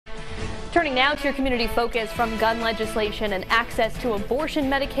Turning now to your community focus, from gun legislation and access to abortion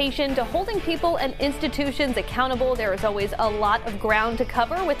medication to holding people and institutions accountable, there is always a lot of ground to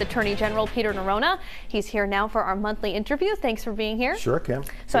cover with Attorney General Peter Neronha. He's here now for our monthly interview. Thanks for being here. Sure, Kim.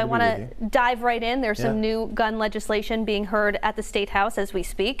 So I want to dive right in. There's some new gun legislation being heard at the State House as we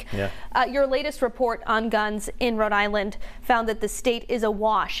speak. Your latest report on guns in Rhode Island found that the state is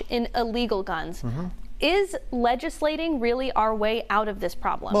awash in illegal guns. Is legislating really our way out of this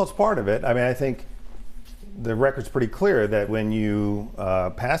problem? Well, it's part of it. I mean, I think the record's pretty clear that when you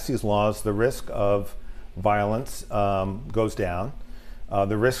pass these laws, the risk of violence goes down.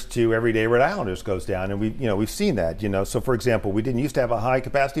 The risk to everyday Rhode Islanders goes down, and we've seen that. So for example, we didn't used to have a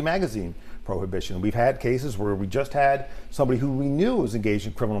high-capacity magazine prohibition. We've had cases where we just had somebody who we knew was engaged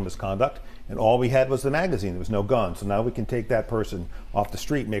in criminal misconduct, and all we had was the magazine. There was no gun. So now we can take that person off the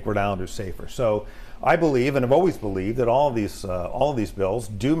street and make Rhode Islanders safer. So I believe, and I've always believed, that all of these bills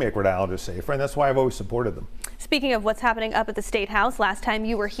do make Rhode Islanders safer, and that's why I've always supported them. Speaking of what's happening up at the State House, last time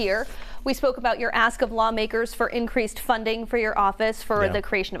you were here, we spoke about your ask of lawmakers for increased funding for your office, for the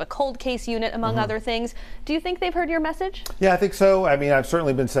creation of a cold case unit, among other things. Do you think they've heard your message? Yeah, I think so. I mean, I've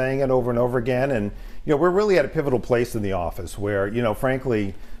certainly been saying it over and over again, and we're really at a pivotal place in the office where,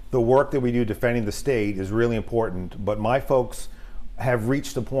 frankly, the work that we do defending the state is really important, but my folks have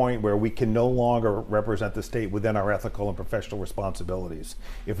reached a point where we can no longer represent the state within our ethical and professional responsibilities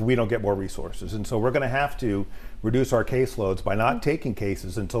if we don't get more resources. And so we're going to have to reduce our caseloads by not taking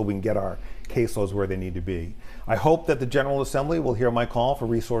cases until we can get our caseloads where they need to be. I hope that the General Assembly will hear my call for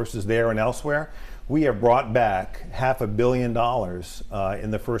resources there and elsewhere. We have brought back $500 million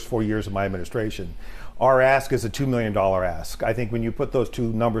in the first 4 years of my administration. Our ask is a $2 million ask. I think when you put those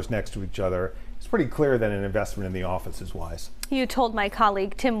two numbers next to each other, it's pretty clear that an investment in the office is wise. You told my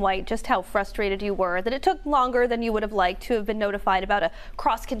colleague Tim White just how frustrated you were that it took longer than you would have liked to have been notified about a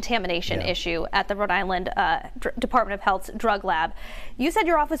cross-contamination issue at the Rhode Island Department of Health's drug lab. You said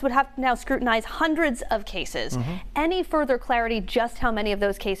your office would have to now scrutinize hundreds of cases. Any further clarity just how many of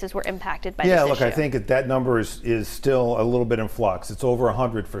those cases were impacted by this issue? Yeah, look, I think that number is still a little bit in flux. It's over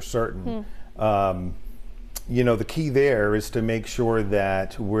 100 for certain. The key there is to make sure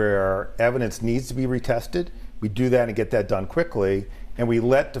that where evidence needs to be retested, we do that and get that done quickly, and we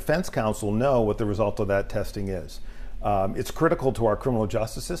let defense counsel know what the result of that testing is. It's critical to our criminal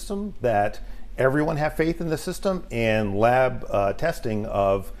justice system that everyone have faith in the system, and lab testing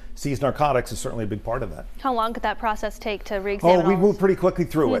of seized narcotics is certainly a big part of that. How long could that process take to re-examine? Oh, we moved pretty quickly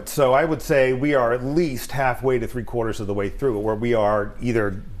through it. So I would say we are at least halfway to 3/4 of the way through it, where we are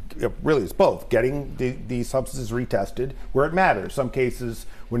either really it's both, getting the substances retested where it matters. Some cases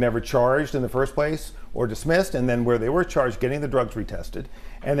were never charged in the first place or dismissed, and then where they were charged, getting the drugs retested.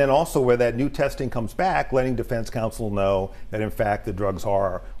 And then also where that new testing comes back, letting defense counsel know that in fact the drugs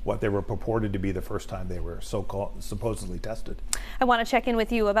are what they were purported to be the first time they were supposedly tested. I want to check in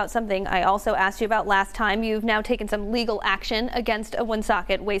with you about something I also asked you about last time. You've now taken some legal action against a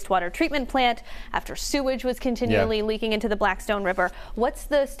Woonsocket wastewater treatment plant after sewage was continually leaking into the Blackstone River. What's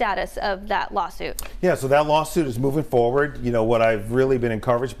the status of that lawsuit? Yeah, so that lawsuit is moving forward. What I've really been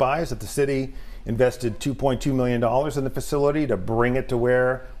encouraged by is that the city invested $2.2 million in the facility to bring it to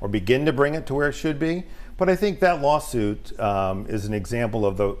where, or begin to bring it to where it should be. But I think that lawsuit is an example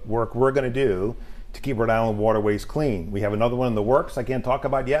of the work we're going to do to keep Rhode Island waterways clean. We have another one in the works I can't talk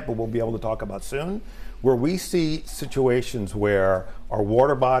about yet, but we'll be able to talk about soon, where we see situations where our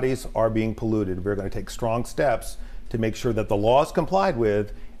water bodies are being polluted. We're going to take strong steps to make sure that the law is complied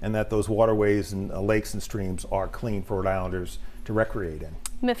with and that those waterways and lakes and streams are clean for Rhode Islanders to recreate in.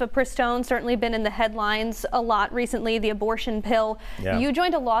 Mifepristone certainly been in the headlines a lot recently, the abortion pill. You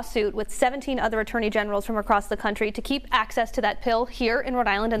joined a lawsuit with 17 other attorney generals from across the country to keep access to that pill here in Rhode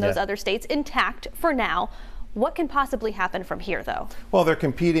Island and those other states intact for now. What can possibly happen from here, though? Well, they're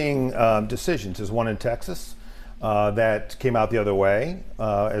competing decisions. There's one in Texas that came out the other way,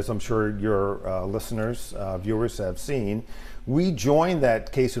 as I'm sure your listeners, viewers have seen. We joined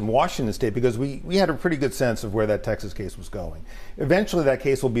that case in Washington State because we had a pretty good sense of where that Texas case was going. Eventually that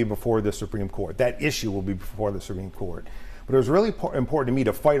case will be before the Supreme Court. That issue will be before the Supreme Court. But it was really important to me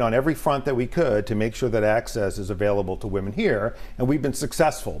to fight on every front that we could to make sure that access is available to women here, and we've been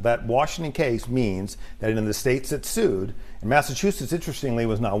successful. That Washington case means that in the states that sued, and Massachusetts, interestingly,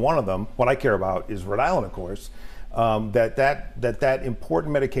 was not one of them. What I care about is Rhode Island, of course. That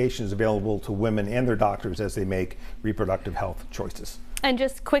important medication is available to women and their doctors as they make reproductive health choices. And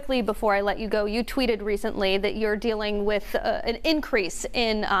just quickly before I let you go, you tweeted recently that you're dealing with an increase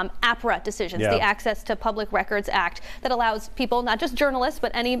in APRA decisions, the Access to Public Records Act, that allows people, not just journalists,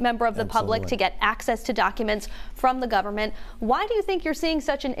 but any member of the public, to get access to documents from the government. Why do you think you're seeing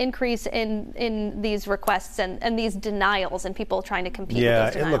such an increase in these requests and these denials and people trying to compete with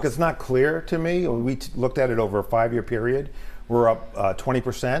those denials? Look, it's not clear to me. We looked at it over a 5-year period. We're up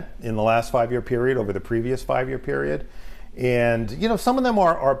 20% in the last 5-year period over the previous 5-year period. And, you know, some of them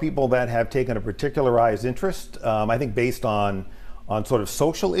are people that have taken a particularized interest, I think based on sort of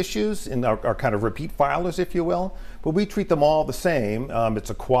social issues and are kind of repeat filers, if you will. But we treat them all the same. It's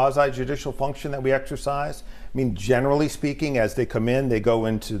a quasi-judicial function that we exercise. I mean, generally speaking, as they come in, they go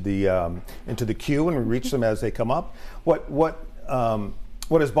into the queue and we reach them as they come up. What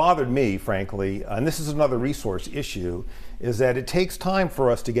has bothered me, frankly, and this is another resource issue, is that it takes time for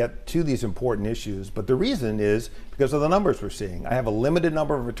us to get to these important issues. But the reason is because of the numbers we're seeing. I have a limited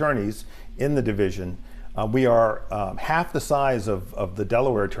number of attorneys in the division. We are half the size of the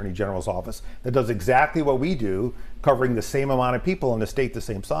Delaware Attorney General's office that does exactly what we do, covering the same amount of people in a state the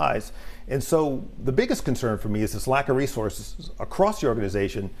same size. And so the biggest concern for me is this lack of resources across the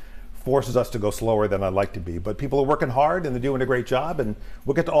organization forces us to go slower than I'd like to be. But people are working hard and they're doing a great job, and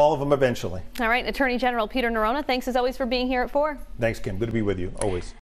we'll get to all of them eventually. All right, Attorney General Peter Neronha, thanks as always for being here at 4. Thanks, Kim. Good to be with you, always.